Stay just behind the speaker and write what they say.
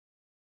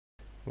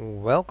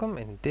Welcome.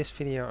 In this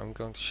video I'm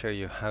going to show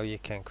you how you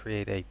can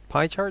create a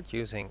pie chart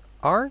using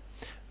R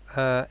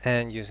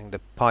and using the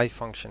pie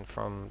function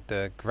from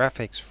the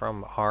graphics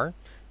from R,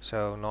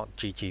 so not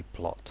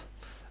ggplot.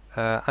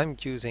 I'm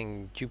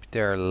using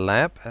Jupyter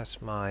Lab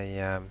as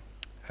my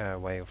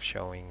way of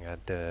showing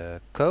the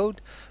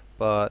code,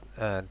 but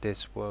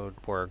this would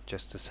work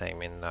just the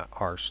same in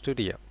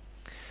RStudio.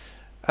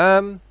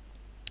 Um,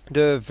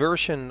 the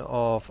version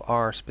of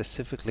R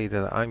specifically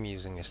that I'm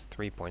using is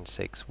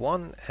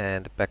 3.61,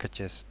 and the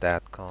packages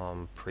that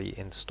come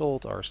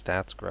pre-installed are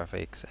stats,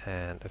 graphics,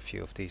 and a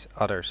few of these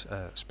others.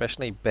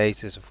 Especially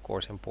base is of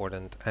course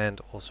important,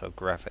 and also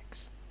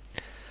graphics.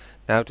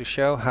 Now to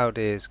show how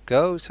this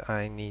goes,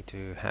 I need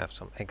to have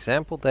some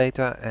example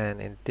data,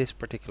 and in this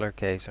particular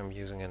case I'm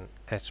using an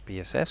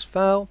SPSS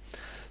file.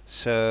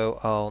 So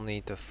I'll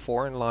need the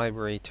foreign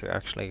library to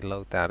actually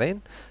load that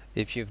in.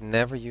 If you've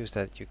never used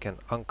that, you can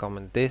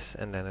uncomment this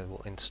and then it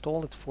will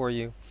install it for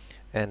you.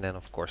 And then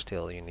of course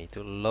still you need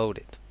to load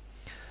it.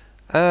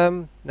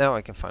 Now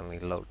I can finally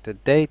load the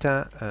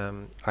data.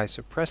 I'm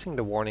suppressing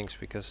the warnings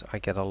because I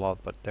get a lot,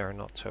 but they're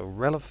not so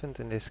relevant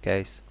in this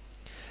case.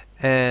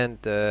 And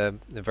the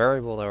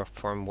variable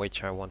from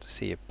which I want to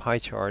see a pie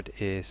chart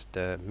is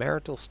the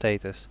marital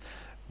status,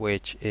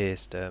 which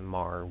is the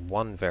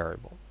mar1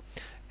 variable.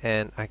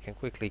 And I can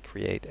quickly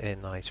create a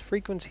nice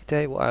frequency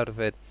table out of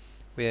it,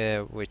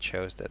 which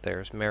shows that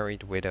there's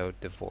married, widowed,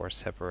 divorced,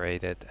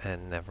 separated,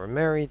 and never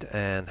married,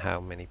 and how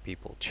many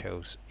people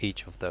chose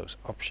each of those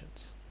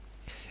options.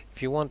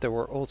 If you want, there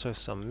were also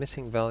some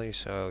missing values,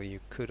 so you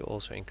could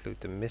also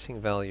include the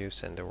missing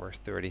values, and there were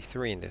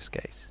 33 in this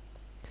case.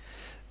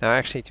 Now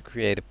actually to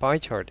create a pie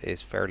chart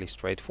is fairly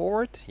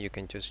straightforward. You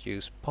can just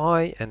use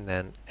pi and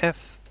then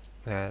f,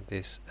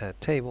 this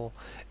table,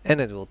 and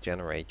it will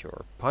generate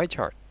your pie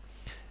chart.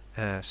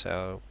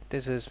 So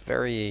this is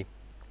very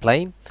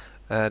plain.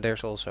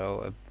 There's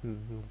also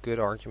good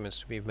arguments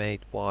to be made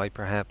why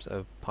perhaps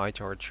a pie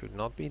chart should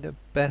not be the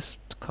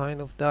best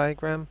kind of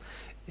diagram.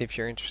 If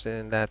you're interested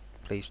in that,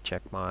 please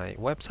check my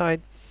website.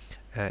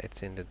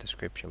 It's in the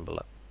description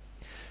below.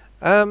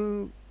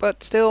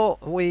 But still,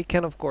 we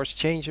can of course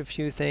change a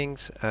few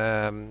things.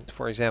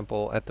 For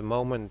example, at the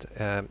moment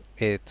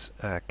it's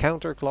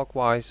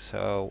counterclockwise,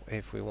 so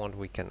if we want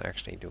we can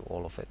actually do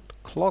all of it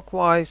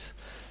clockwise.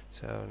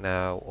 So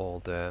now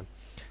all the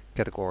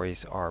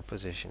categories are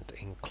positioned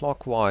in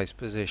clockwise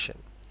position.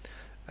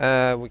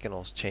 We can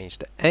also change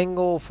the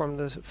angle from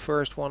the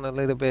first one a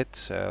little bit,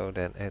 so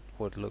then it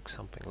would look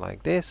something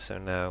like this. So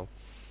now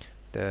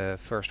the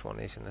first one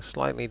is in a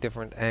slightly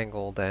different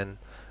angle than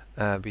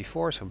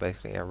before, so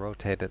basically I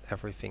rotated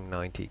everything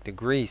 90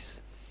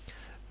 degrees.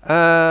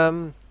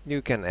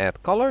 You can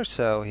add colors,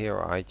 so here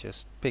I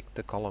just picked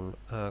the column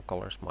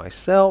colors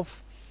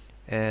myself,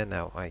 and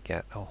now I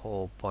get a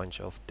whole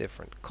bunch of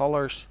different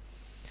colors.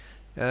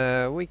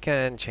 We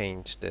can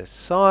change the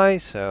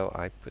size, so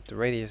I put the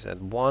radius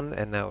at 1,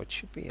 and now it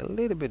should be a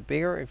little bit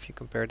bigger if you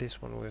compare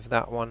this one with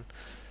that one.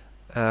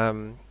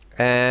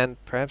 And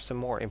perhaps the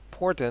more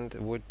important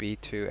would be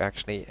to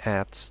actually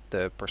add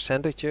the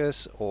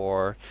percentages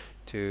or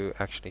to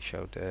actually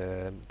show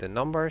the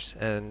numbers,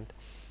 and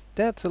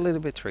that's a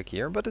little bit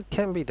trickier, but it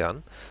can be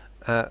done.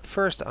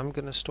 First, I'm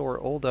going to store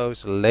all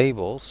those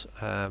labels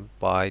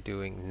by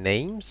doing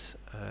names.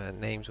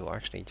 Names will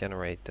actually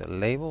generate the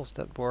labels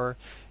that were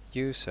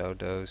used, so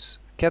those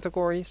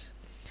categories.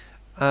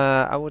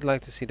 I would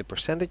like to see the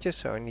percentages,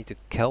 so I need to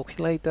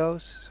calculate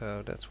those.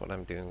 So that's what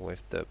I'm doing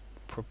with the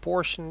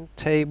proportion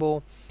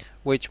table,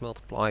 which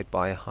multiplied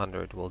by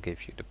 100 will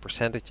give you the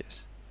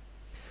percentages.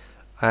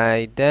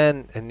 I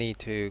then need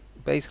to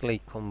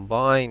basically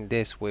combine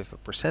this with a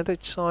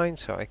percentage sign,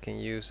 so I can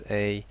use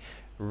a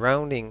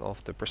rounding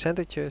of the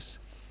percentages,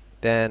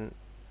 then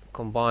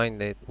combine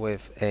it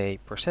with a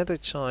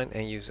percentage sign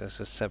and use as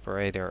a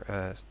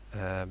separator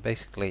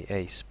basically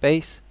a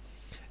space,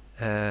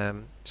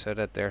 so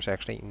that there's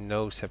actually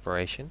no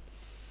separation.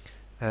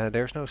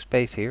 There's no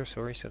space here,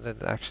 sorry, so that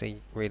it actually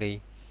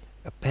really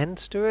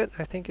appends to it,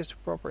 I think is the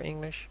proper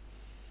English.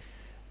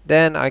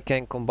 Then I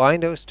can combine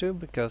those two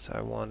because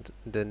I want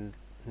the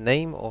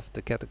name of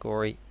the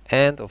category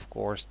and of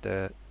course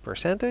the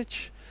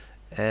percentage,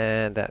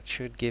 and that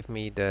should give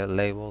me the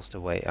labels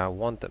the way I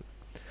want them.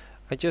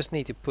 I just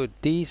need to put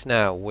these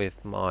now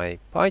with my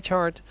pie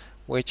chart,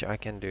 which I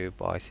can do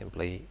by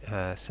simply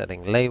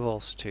setting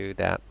labels to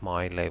that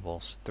my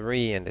labels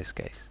 3 in this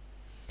case.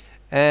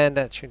 And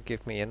that should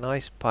give me a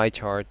nice pie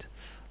chart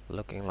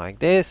looking like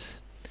this,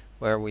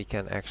 where we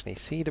can actually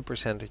see the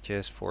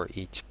percentages for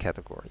each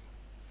category.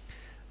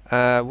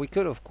 We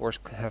could of course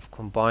have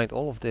combined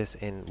all of this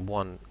in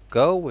one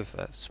go with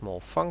a small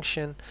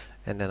function,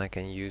 and then I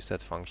can use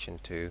that function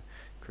to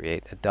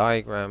create a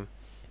diagram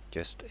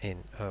just in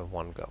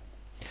one go.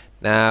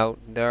 Now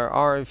there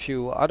are a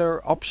few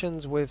other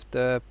options with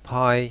the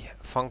pie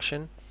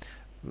function,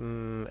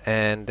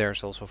 and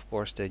there's also of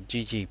course the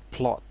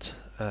ggplot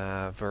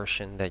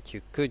version that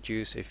you could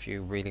use if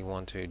you really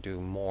want to do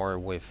more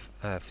with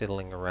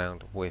fiddling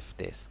around with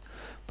this.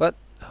 But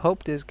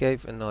hope this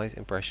gave a nice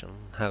impression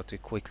on how to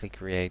quickly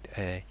create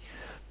a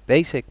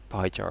basic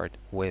pie chart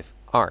with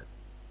R.